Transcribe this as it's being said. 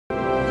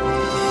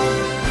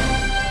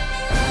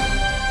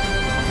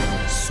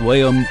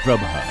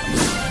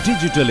SwayamPrabha.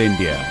 Digital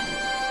India.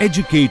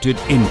 Educated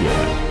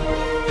India.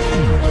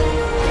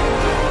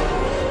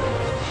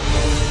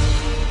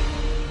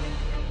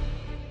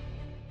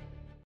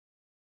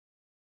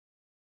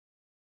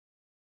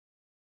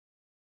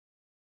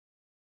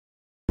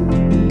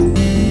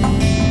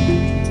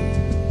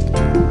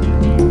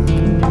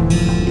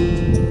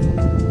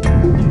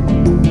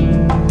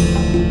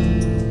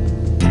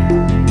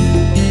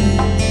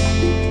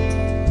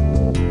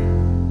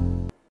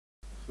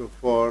 So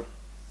for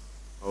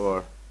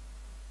our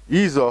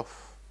ease of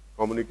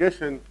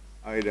communication,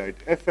 I write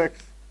fx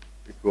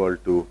equal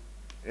to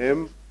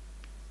m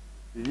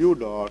u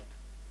dot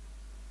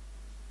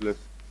plus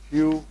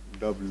q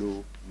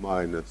w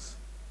minus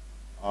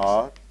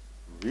r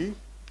v,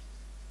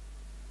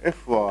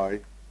 fy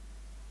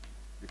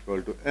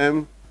equal to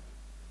m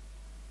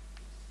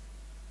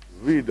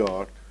v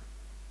dot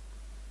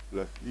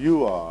plus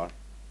ur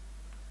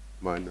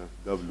minus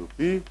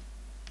wp,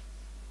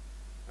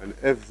 and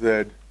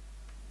fz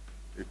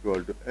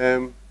equal to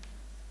m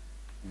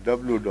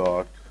w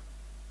dot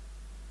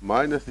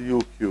minus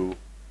uq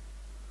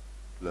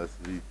plus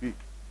vp.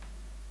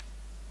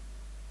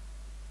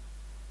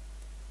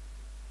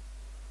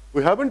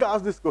 We haven't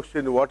asked this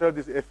question, what are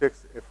these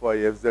fx, fy,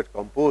 fz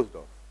composed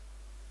of?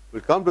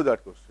 We'll come to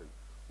that question.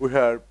 We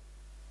are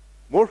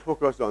more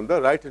focused on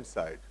the right hand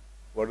side.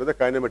 What are the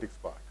kinematics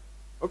part?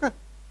 Okay.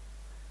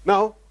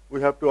 Now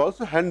we have to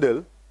also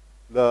handle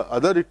the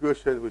other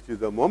equation, which is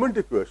the moment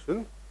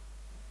equation.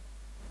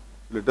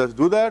 Let us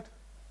do that.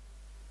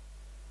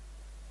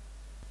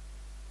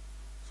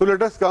 So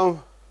let us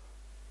come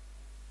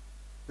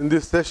in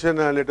this session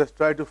and let us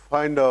try to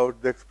find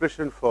out the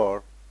expression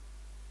for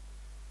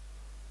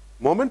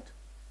moment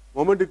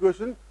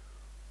equation.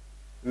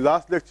 In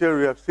last lecture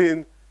we have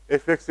seen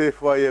fx,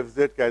 fy,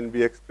 fz can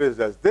be expressed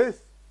as this,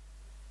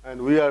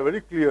 and we are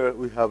very clear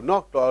we have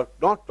not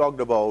talked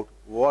about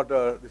what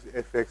are this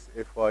fx,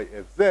 fy,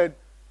 fz,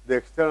 the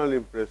external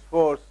impressed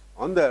force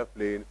on the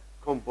airplane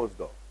composed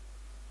of.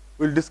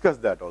 We will discuss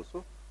that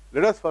also.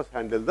 Let us first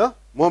handle the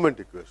moment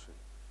equation.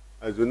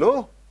 As you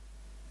know,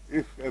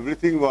 if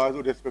everything was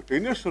with respect to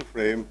inertial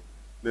frame,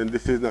 then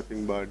this is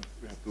nothing but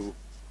we have to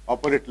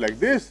operate like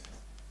this.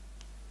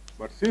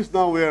 But since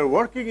now we are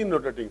working in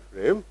rotating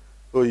frame,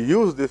 so we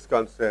use this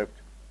concept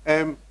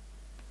m.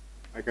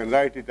 I can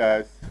write it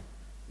as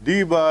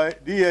dh by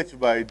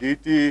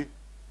dt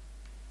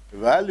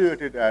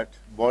evaluated at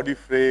body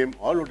frame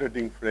or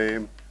rotating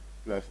frame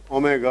plus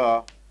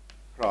omega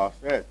cross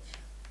h.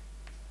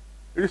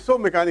 It is so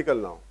mechanical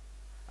now.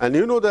 And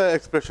you know the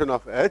expression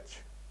of h,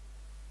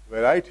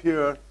 where right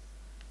here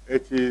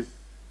h is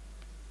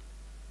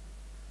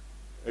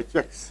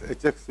hx.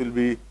 hx will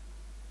be,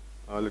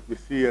 let me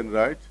see and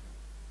write,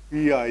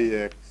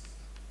 pix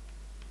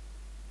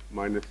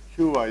minus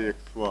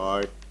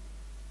qixy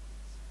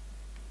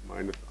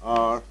minus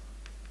r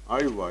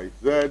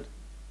iyz.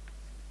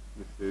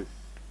 This is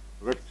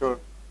vector,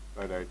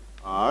 I write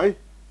I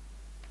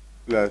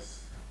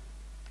plus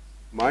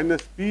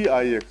minus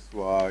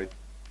pixy.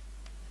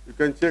 You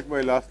can check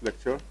my last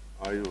lecture,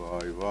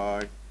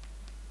 iyy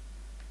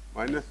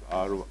minus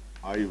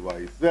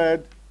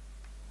riyz.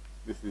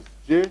 This is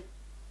j.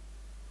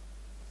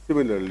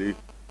 Similarly,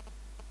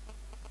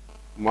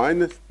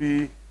 minus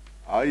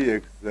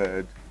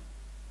pixz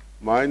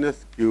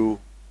minus q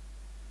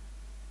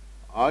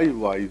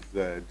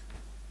iyz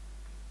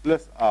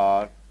plus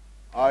r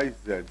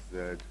izz.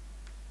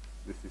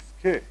 This is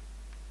k.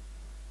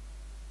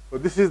 So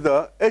this is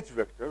the h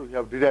vector we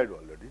have derived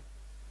already.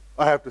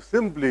 I have to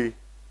simply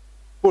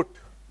put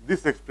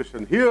this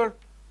expression here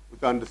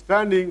with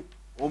understanding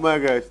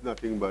omega is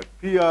nothing but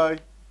pi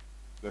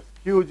plus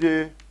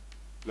qj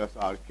plus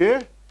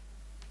rk.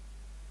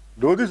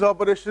 Do this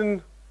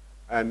operation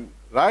and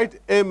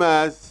write m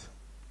as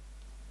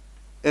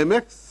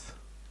mx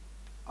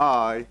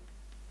I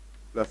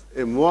plus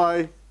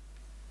my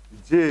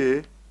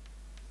j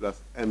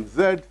plus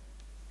mz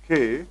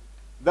k.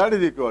 That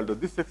is equal to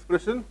this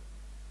expression.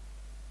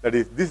 That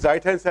is, this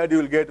right hand side you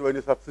will get when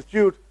you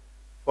substitute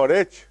for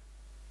h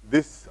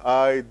this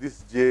I,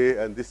 this j,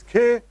 and this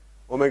k.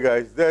 Omega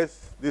is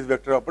this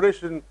vector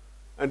operation,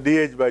 and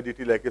dh by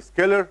dt like a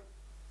scalar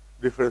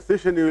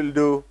differentiation you will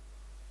do,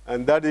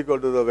 and that equal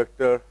to the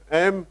vector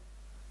m.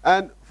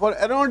 And for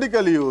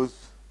aeronautical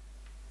use,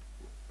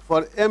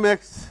 for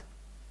mx,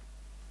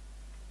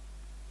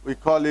 we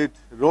call it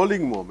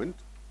rolling moment.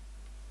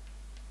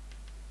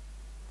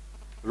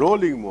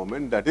 Rolling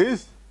moment, that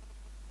is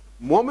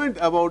moment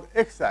about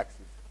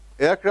x-axis,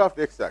 aircraft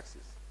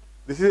x-axis.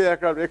 This is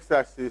aircraft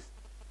x-axis,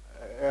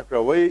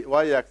 aircraft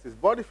y-axis,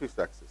 body fixed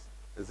axis,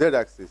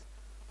 z-axis.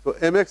 So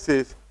mx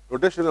is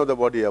rotation of the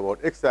body about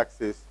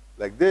x-axis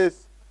like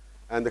this,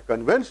 and the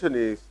convention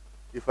is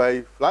if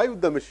I fly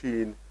with the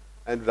machine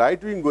and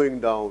right wing going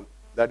down,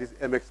 that is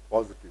mx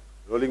positive,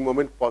 rolling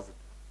moment positive.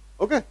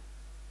 Okay?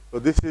 So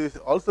this is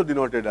also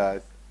denoted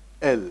as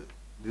L,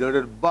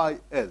 denoted by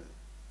L.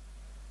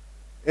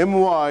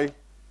 My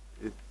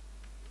is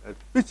at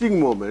pitching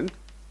moment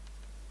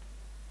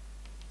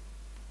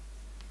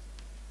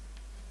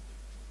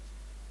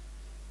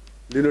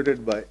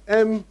denoted by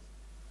m,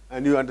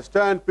 and you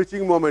understand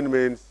pitching moment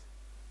means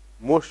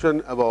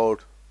motion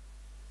about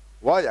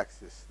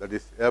y-axis. That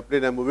is,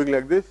 airplane I'm moving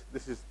like this.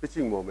 This is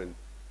pitching moment,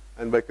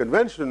 and by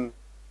convention,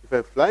 if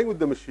I'm flying with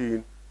the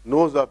machine,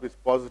 nose up is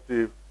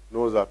positive,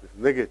 nose up is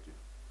negative.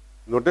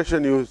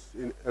 Notation used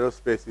in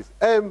aerospace is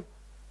m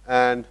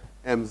and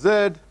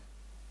mz,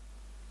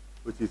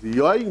 which is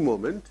yawing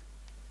moment,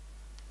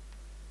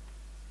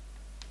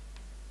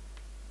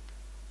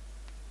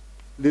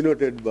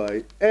 denoted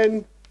by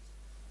n.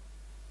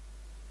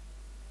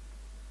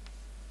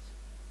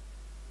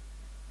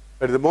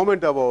 That is the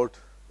moment about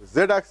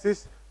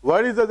z-axis.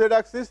 Where is the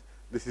z-axis?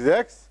 This is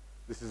x,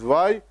 this is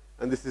y,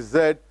 and this is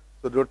z.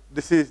 So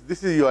this is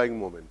yawing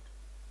moment.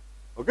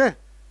 Okay,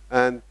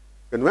 and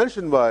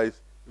convention-wise,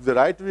 if the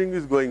right wing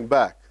is going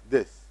back,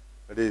 that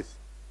is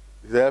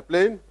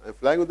airplane, I'm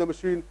flying with the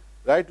machine,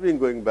 right wing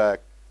going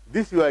back,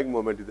 this yawing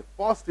moment is a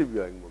positive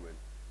yawing moment.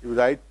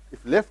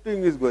 If left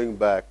wing is going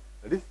back,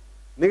 that is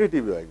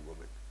negative yawing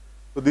moment.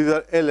 So these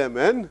are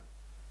LMN.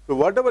 So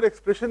whatever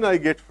expression I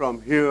get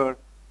from here,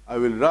 I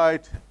will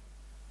write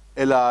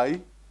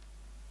Li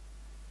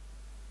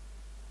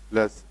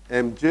plus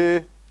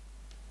Mj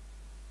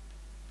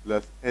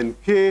plus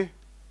Nk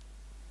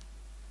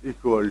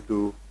equal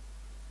to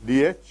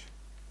dH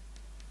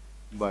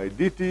by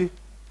dt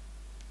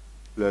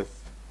plus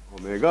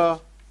omega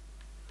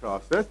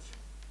cross h.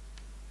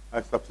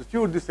 I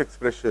substitute this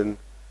expression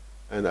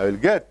and I will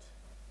get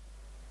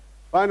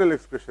final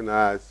expression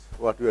as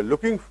what we are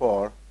looking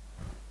for.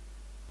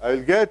 I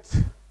will get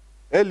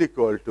L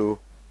equal to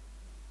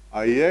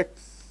Ix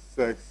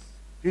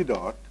p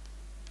dot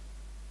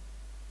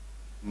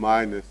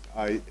minus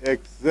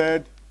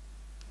Ixz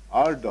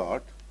r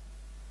dot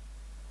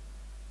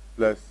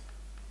plus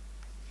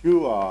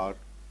qr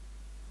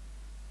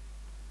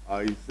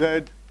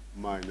Iz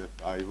minus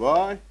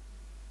Iy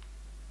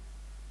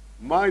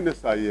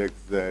minus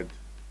Ixz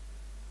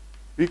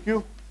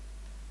pq.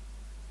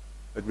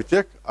 Let me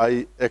check.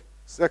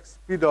 Ixx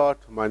p dot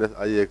minus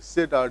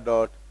Ixz r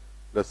dot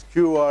plus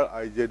qr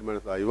Iz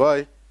minus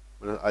Iy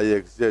minus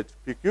Ixz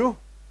pq.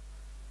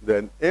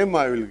 Then m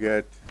I will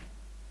get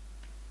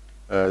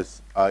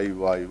as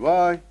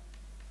Iyy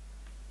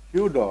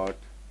q dot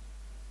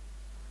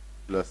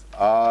plus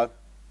r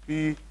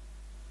p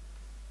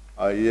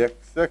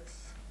Ixx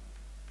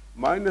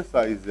minus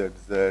Izz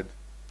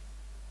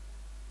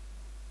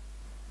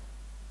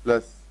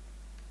plus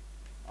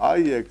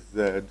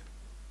Ixz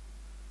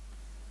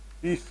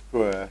p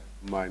square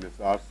minus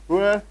r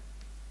square.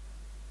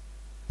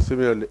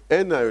 Similarly,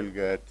 n I will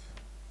get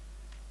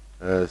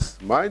as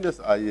minus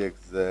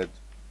Ixz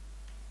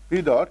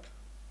p dot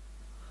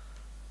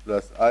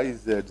plus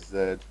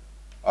Izz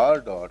r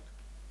dot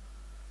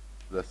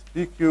plus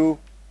pq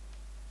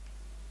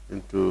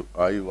into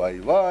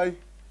Iyy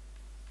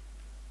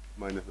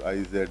minus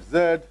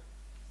Izz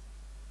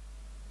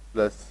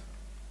plus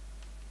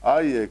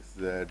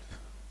Ixz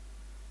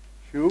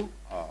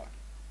qr.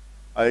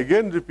 I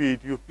again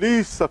repeat, you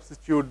please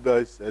substitute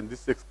this and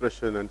this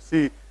expression and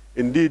see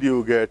indeed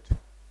you get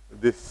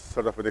this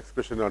sort of an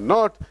expression or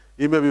not.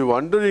 You may be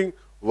wondering,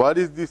 what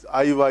is this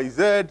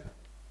Iyz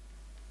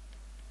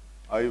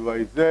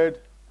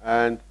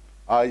and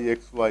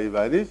Ixy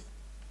vanish?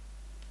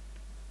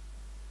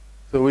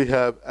 So we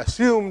have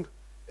assumed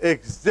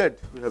xz,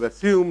 we have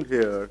assumed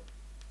here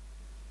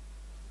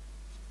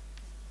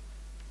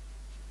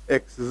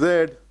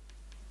xz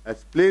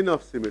as plane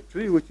of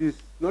symmetry, which is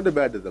not a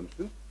bad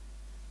assumption.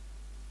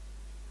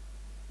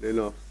 Plane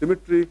of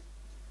symmetry,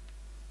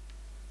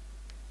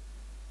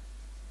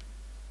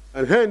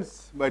 and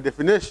hence by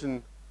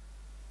definition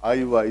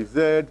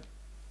Iyz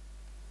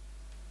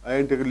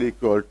identically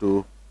equal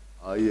to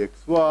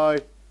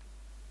Ixy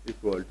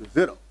equal to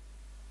 0.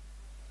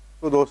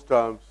 So those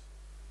terms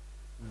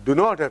do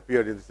not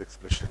appear in this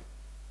expression.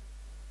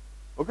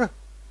 Okay.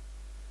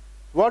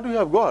 What we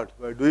have got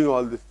by doing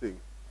all these things?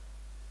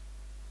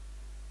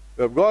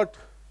 We have got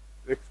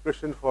the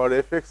expression for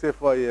fx,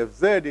 fy,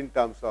 fz in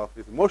terms of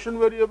its motion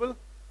variable,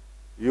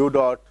 u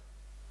dot,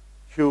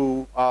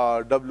 q,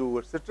 r, w,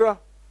 etc.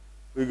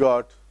 We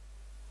got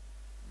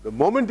the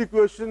moment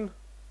equation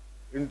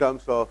in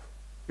terms of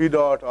p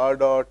dot, r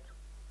dot,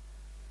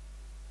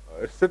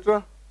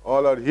 etc.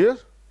 All are here.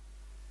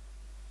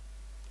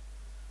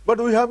 But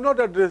we have not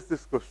addressed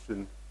this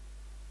question.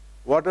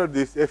 What are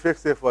these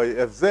fx, fy,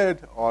 fz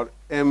or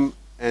m,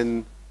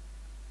 n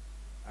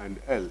and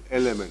l,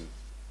 LMN?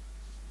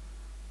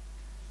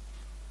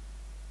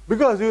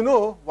 Because you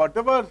know,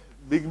 whatever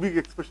big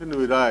expression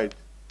we write,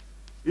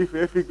 if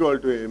f equal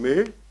to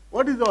ma,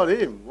 what is our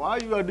aim? Why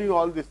you are doing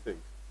all these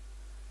things?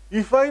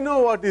 If I know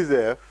what is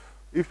f,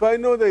 if I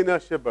know the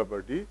inertia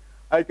property,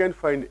 I can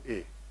find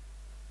a,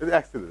 the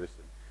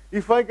acceleration.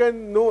 If I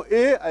can know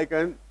a, I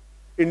can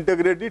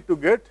integrate it to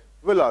get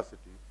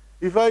velocity.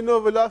 If I know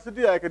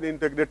velocity, I can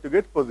integrate to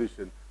get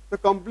position. The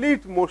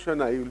complete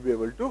motion I will be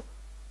able to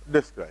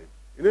describe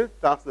in a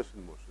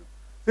translation motion.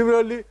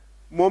 Similarly,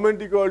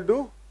 moment equal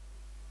to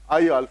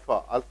I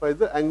alpha. Alpha is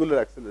the angular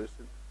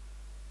acceleration.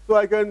 So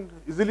I can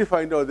easily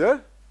find out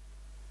their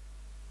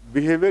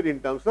behavior in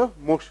terms of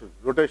motion,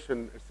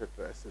 rotation,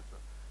 etc., etc.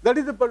 That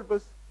is the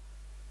purpose.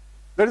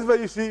 That is why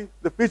you see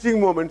the pitching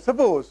moment.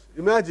 Suppose,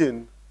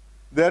 imagine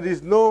there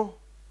is no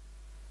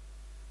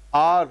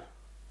R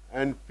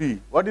and P.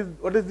 What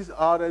is this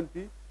R and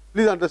P?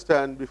 Please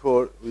understand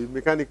before we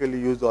mechanically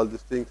use all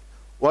these things.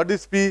 What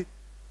is P?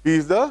 P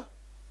is the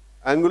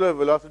angular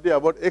velocity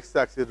about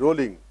x-axis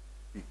rolling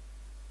P.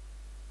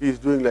 P is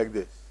doing like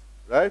this,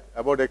 right,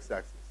 about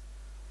x-axis.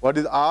 What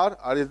is R?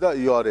 R is the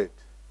yaw rate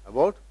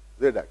about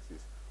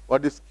z-axis.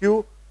 What is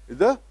Q? Is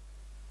the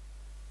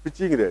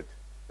pitching rate,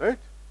 right,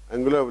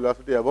 angular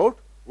velocity about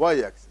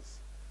y-axis.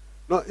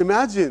 Now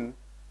imagine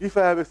if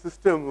I have a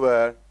system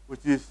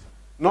which is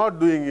not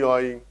doing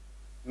yawing,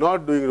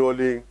 not doing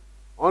rolling,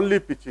 only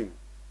pitching,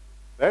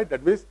 right?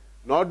 That means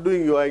not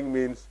doing yawing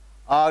means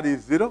R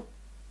is 0,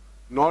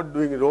 not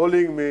doing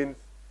rolling means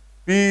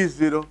P is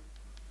 0.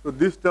 So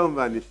this term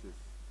vanishes.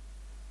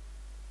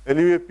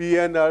 Anyway, P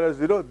and R are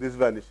 0, this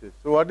vanishes.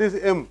 So what is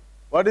M?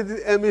 What is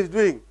this M is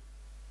doing?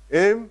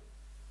 M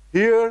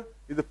here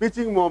is the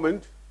pitching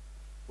moment.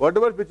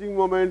 Whatever pitching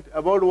moment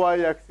about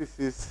y-axis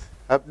is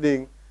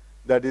happening,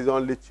 that is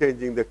only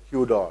changing the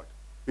Q dot,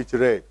 pitch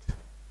rate.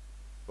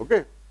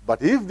 Okay?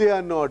 But if they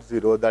are not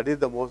 0, that is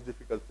the most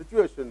difficult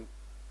situation.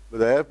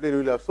 The airplane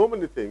will have so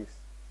many things.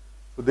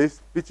 So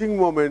this pitching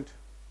moment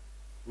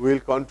will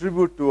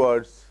contribute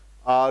towards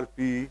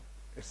RP,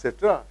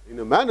 etc. in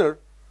a manner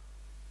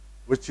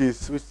which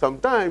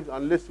sometimes,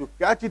 unless you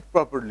catch it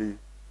properly,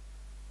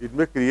 it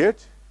may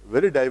create a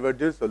very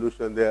divergent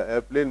solution. The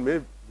airplane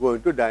may go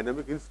into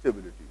dynamic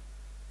instability.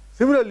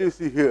 Similarly, you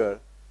see here,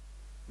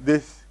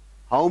 this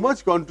how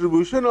much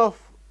contribution of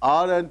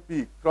R and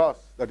P cross,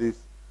 that is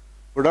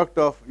product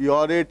of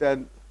yaw rate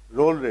and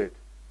roll rate,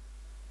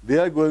 they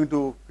are going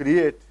to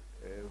create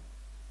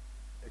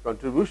a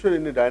contribution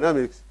in the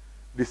dynamics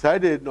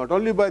decided not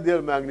only by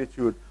their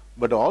magnitude,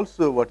 but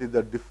also what is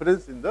the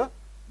difference in the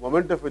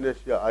moment of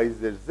inertia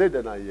IZZ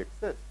and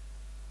IXS.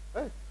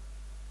 Right?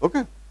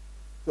 Okay.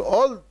 So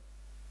all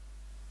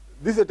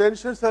these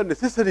attentions are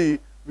necessary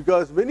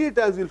because many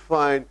times you'll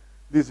find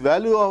this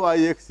value of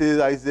IXS,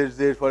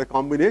 IZZ for a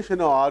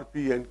combination of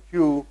RP and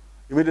Q,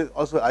 immediately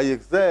also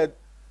IXZ,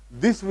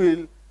 this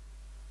will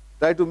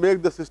try to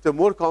make the system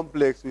more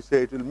complex. We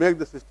say it will make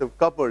the system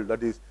coupled,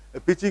 that is, a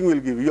pitching will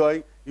give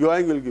yawing,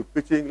 yawing will give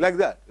pitching, like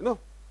that, you know.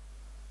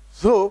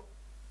 So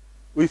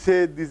we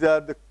say these are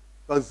the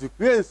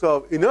consequence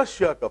of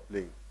inertia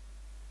coupling.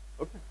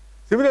 Okay.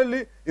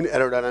 Similarly, in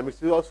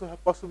aerodynamics, it is also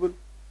possible.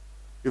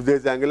 If there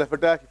is angle of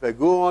attack, if I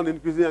go on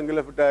increasing angle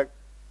of attack,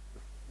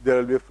 there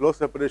will be a flow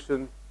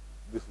separation,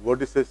 this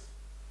vortices,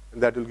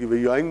 and that will give a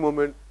yawing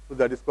moment. So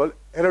that is called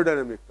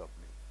aerodynamic coupling.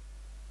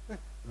 Okay.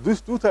 These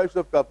two types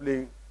of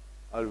coupling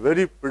are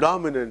very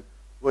predominant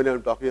when I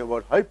am talking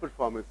about high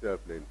performance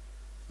airplane.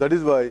 That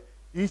is why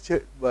each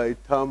by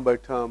term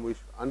we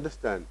should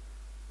understand.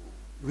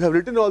 We have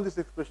written all this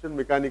expression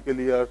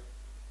mechanically or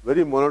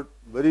very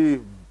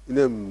in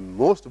a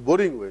most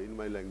boring way in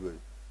my language.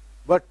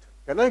 But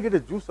can I get a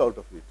juice out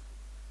of it?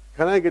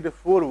 Can I get a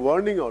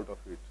forewarning out of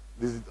it?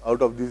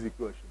 Out of these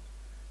equations.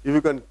 If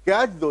you can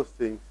catch those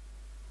things,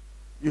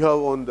 you have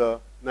won the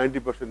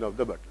 90% of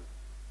the battle.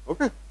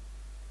 Okay?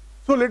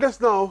 So let us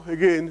now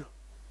again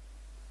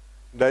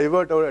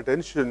divert our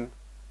attention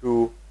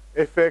to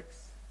Fx,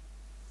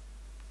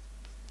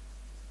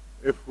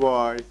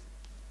 Fy,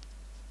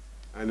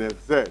 and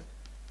Fz.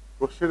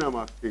 Question I am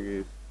asking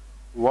is,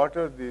 what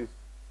are these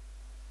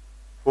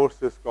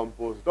forces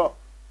composed of?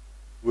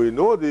 We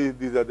know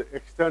these are the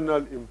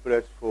external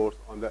impressed force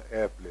on the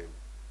airplane,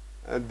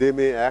 and they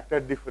may act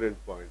at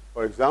different points.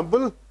 For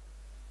example,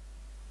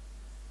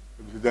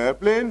 if this is the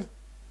airplane,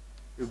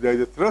 if there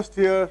is a thrust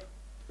here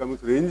coming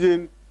through the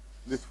engine,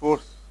 this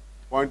force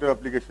point of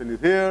application is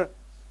here,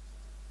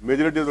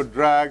 majority of the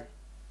drag,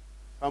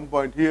 some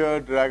point here,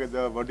 drag at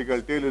the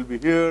vertical tail will be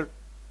here,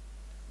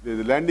 there is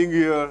a landing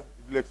gear, it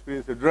will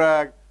experience a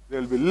drag,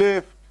 there will be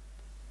lift,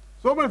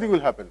 so many things will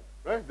happen,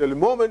 right? There will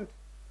be moment.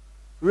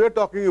 We are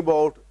talking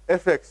about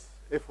Fx,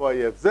 Fy,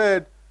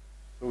 Fz.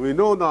 So we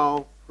know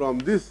now from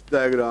this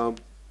diagram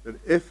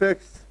that Fx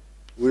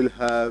will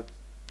have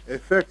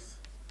Fx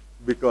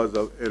because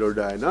of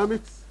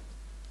aerodynamics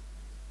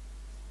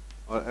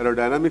or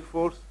aerodynamic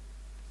force.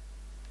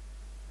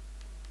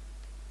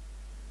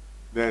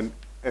 Then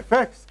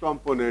Fx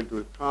component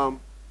will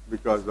come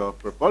because of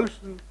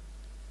propulsion.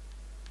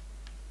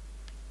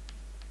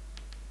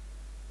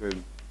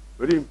 Then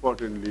very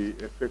importantly,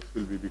 Fx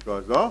will be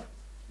because of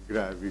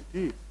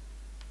gravity.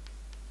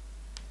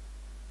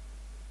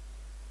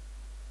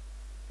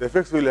 The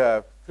Fx will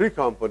have three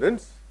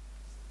components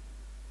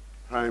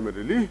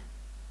primarily.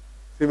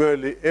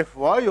 Similarly,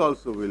 Fy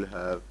also will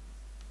have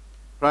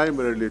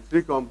primarily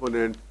three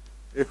components: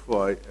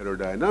 Fy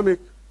aerodynamic,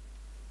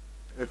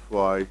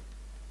 Fy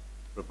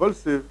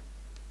propulsive,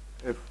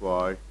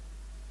 Fy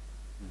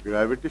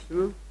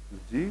gravitational,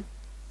 G.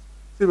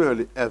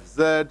 Similarly,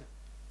 Fz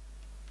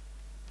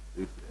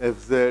is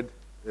Fz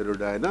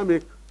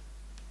aerodynamic,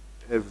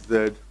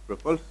 Fz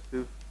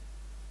propulsive,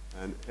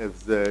 and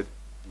Fz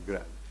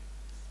gravity.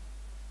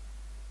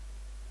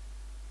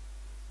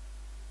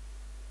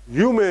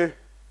 you may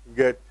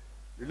get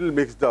little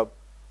mixed up.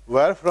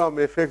 Where from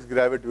Fx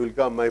gravity will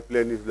come? My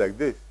plane is like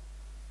this.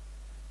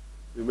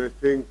 You may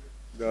think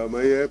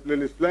my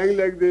airplane is flying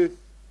like this.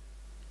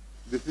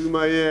 This is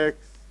my x.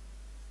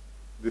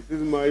 This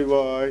is my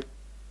y.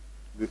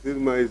 This is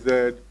my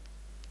z.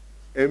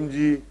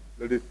 mg,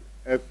 that is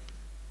f.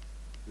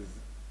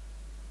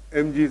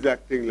 Mg is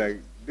acting like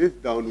this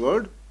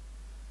downward.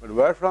 But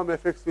where from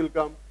Fx will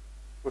come?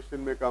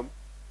 Question may come.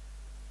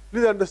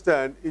 Please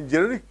understand, in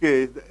generic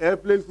case, the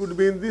airplane could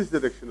be in this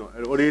direction or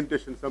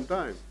orientation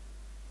sometime.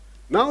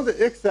 Now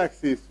the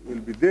x-axis will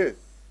be this,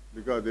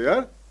 because they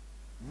are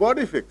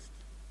body fixed.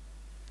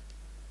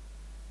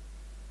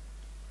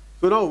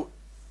 So now,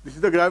 this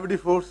is the gravity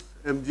force,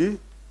 mg.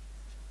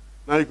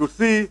 Now you could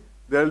see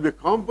there will be a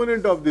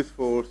component of this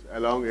force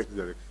along x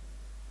direction.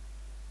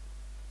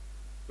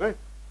 Right?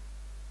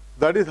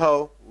 That is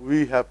how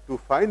we have to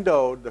find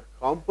out the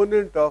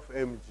component of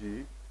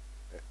mg,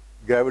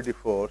 gravity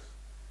force,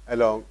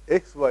 along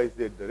x, y,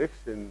 z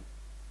direction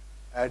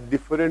at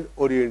different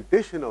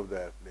orientation of the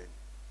airplane.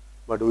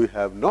 But we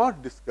have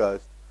not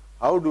discussed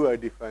how do I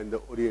define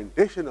the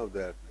orientation of the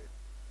airplane.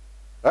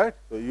 Right?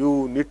 So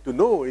you need to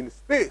know in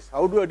space,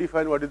 how do I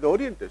define what is the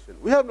orientation?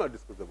 We have not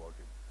discussed about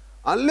it.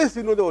 Unless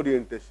you know the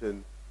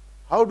orientation,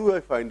 how do I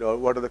find out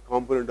what are the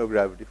component of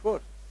gravity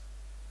force?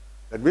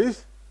 That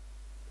means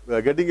we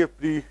are getting a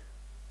pre-alarm.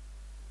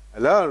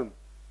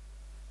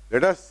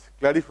 Let us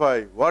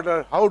clarify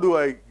how do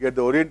I get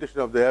the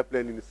orientation of the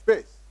airplane in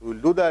space. We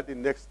will do that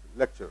in next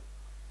lecture.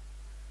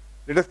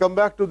 Let us come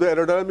back to the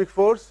aerodynamic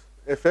force,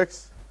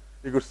 Fx.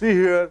 You could see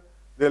here,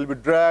 there will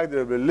be drag,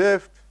 there will be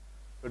lift.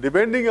 So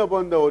depending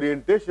upon the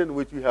orientation,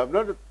 which we have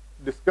not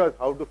discussed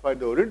how to find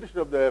the orientation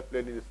of the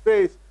airplane in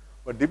space,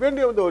 but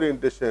depending on the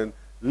orientation,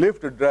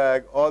 lift,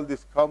 drag, all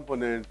these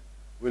components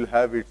will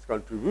have its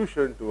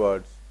contribution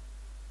towards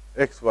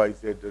x, y,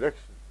 z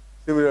direction.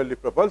 Similarly,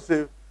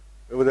 propulsive,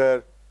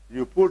 whether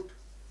you put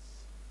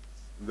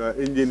the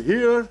engine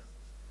here,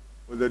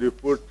 whether you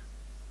put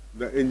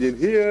the engine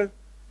here,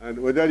 and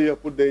whether you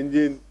put the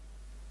engine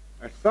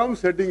at some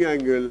setting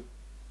angle,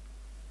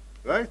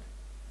 right?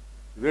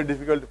 It's very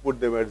difficult to put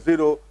them at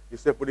 0.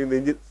 Instead of putting the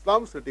engine,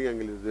 some setting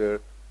angle is there.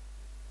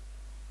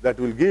 That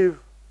will give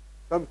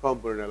some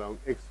component along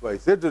x, y,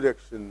 z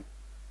direction.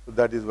 So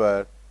that is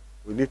where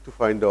we need to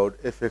find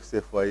out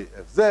fx, fy,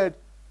 fz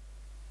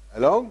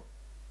along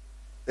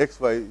x,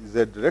 y,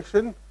 z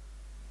direction.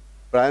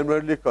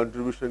 Primarily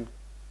contribution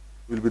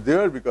will be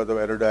there because of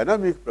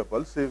aerodynamic,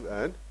 propulsive,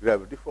 and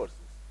gravity forces.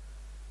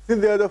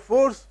 Since they are the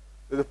force,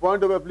 at the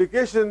point of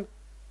application,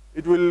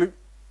 it will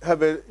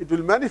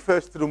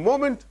manifest through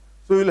moment.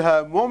 So we will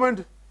have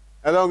moment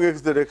along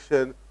x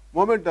direction,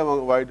 moment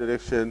along y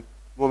direction,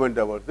 moment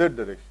along z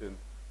direction,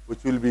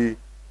 which will be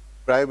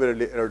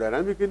primarily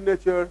aerodynamic in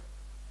nature,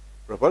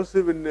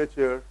 propulsive in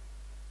nature,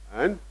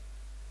 and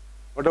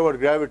what about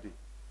gravity?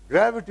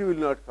 Gravity will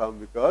not come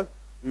because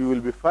we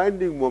will be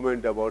finding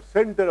moment about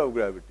center of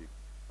gravity,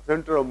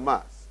 center of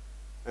mass.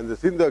 And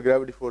since the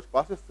gravity force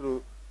passes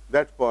through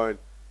that point,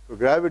 so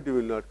gravity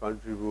will not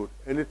contribute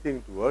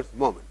anything towards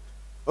moment.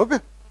 Okay?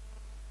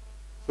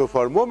 So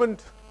for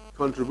moment,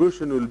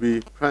 contribution will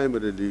be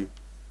primarily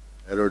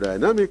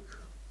aerodynamic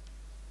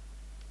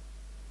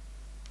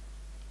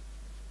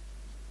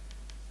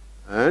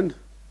and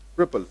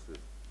propulsive.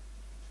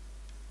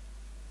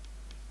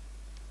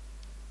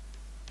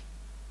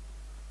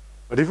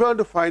 But if you want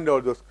to find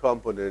out those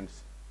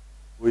components,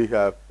 we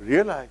have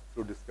realized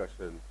through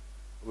discussion,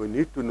 we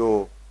need to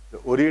know the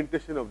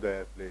orientation of the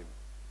airplane.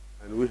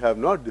 And we have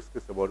not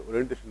discussed about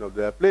orientation of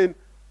the airplane,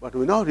 but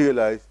we now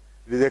realize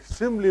it is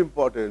extremely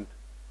important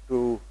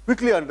to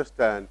quickly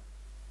understand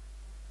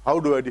how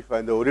do I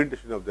define the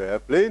orientation of the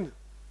airplane.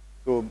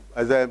 So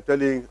as I am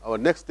telling, our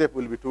next step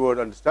will be toward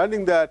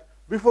understanding that.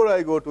 Before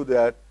I go to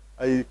that,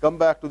 I come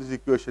back to this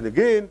equation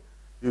again.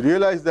 You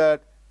realize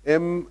that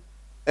m,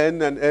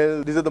 n, and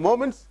l, these are the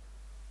moments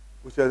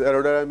which are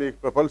aerodynamic,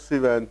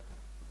 propulsive, and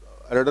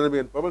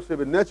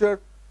propulsive in nature.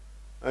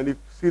 And you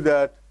see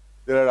that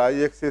there are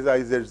ix's,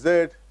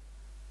 izz,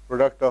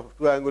 product of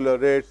two angular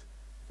rates.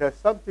 It has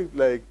something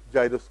like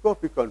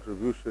gyroscopic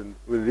contribution.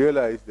 We'll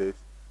realize this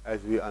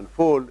as we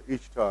unfold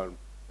each term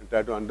and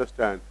try to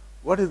understand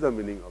what is the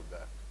meaning of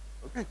that.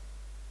 Okay?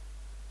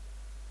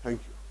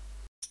 Thank you.